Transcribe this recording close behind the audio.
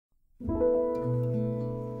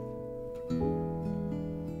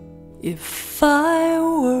If I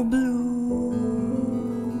were blue,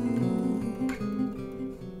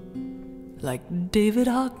 like David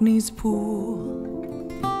Hockney's pool,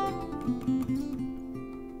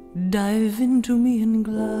 dive into me and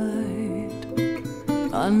glide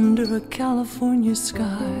under a California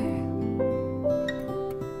sky.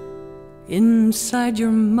 Inside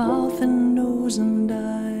your mouth and nose and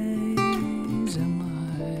eyes am I.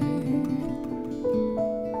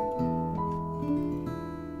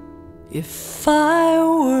 If I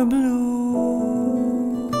were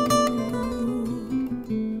blue,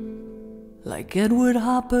 like Edward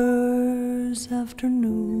Hopper's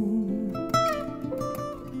afternoon,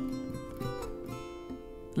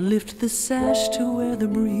 lift the sash to where the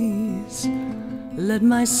breeze, let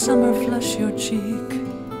my summer flush your cheek,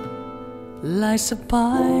 lie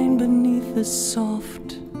supine beneath the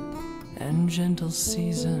soft and gentle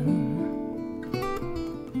season.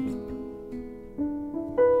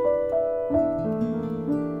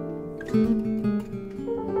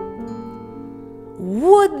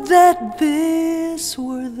 Would that this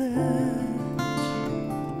were that.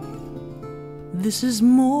 This is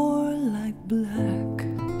more like black.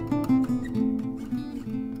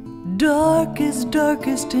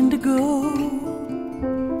 Darkest indigo,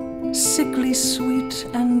 sickly sweet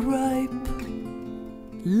and ripe,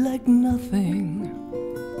 like nothing,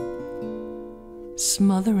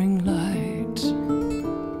 smothering light.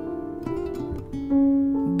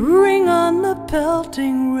 Bring on the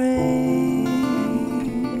pelting rain,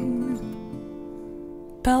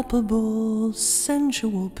 palpable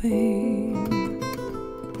sensual pain,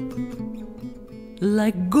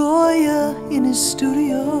 like Goya in his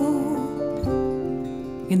studio,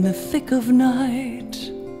 in the thick of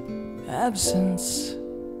night. Absence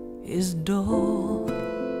is dull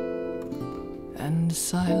and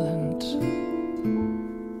silent.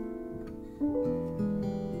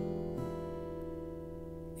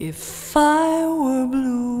 If I were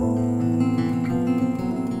blue,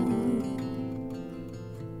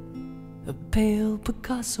 a pale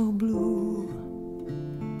Picasso blue,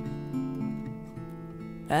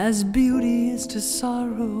 as beauty is to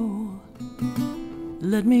sorrow,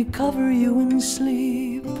 let me cover you in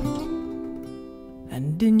sleep,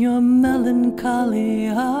 and in your melancholy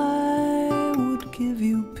I would give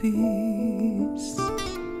you peace.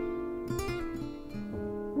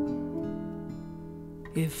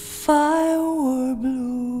 If I were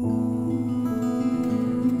blue,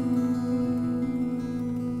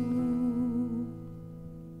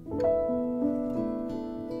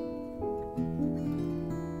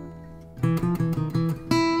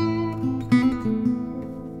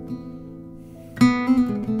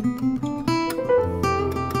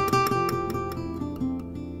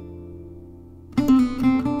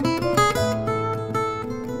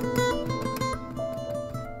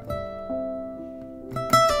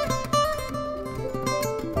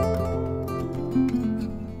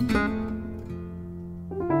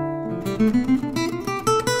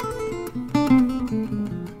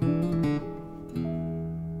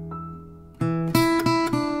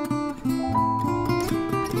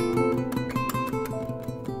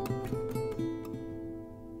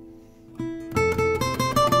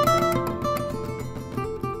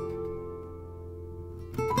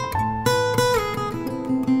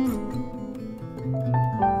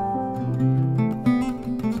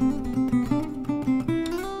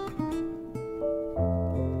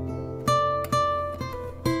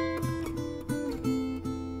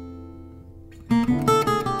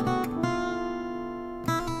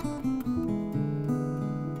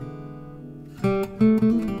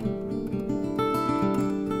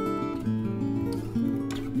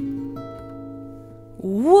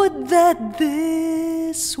 would that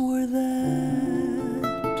this were that.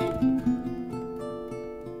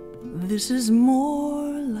 This is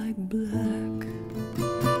more like black.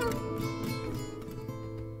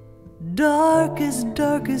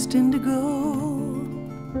 Darkest indigo,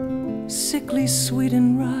 sickly sweet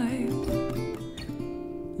and ripe,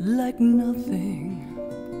 like nothing,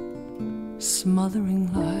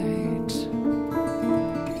 smothering light.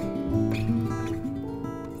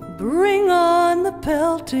 Bring on the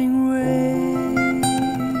pelting rain,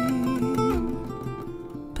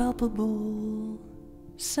 palpable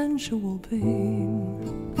sensual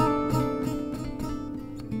pain,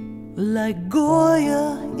 like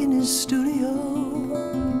Goya in his studio,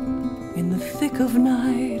 in the thick of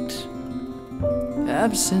night.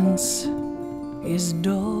 Absence is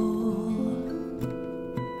dull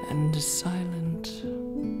and silent.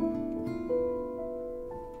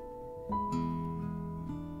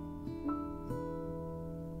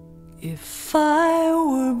 If I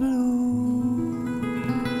were blue,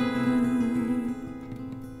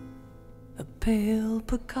 a pale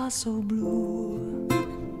Picasso blue,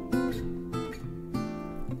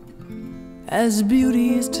 as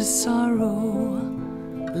beauty is to sorrow,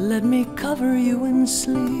 let me cover you in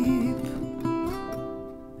sleep,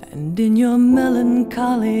 and in your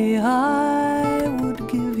melancholy I would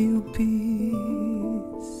give you peace.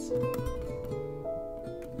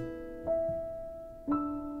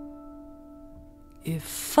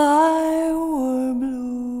 If I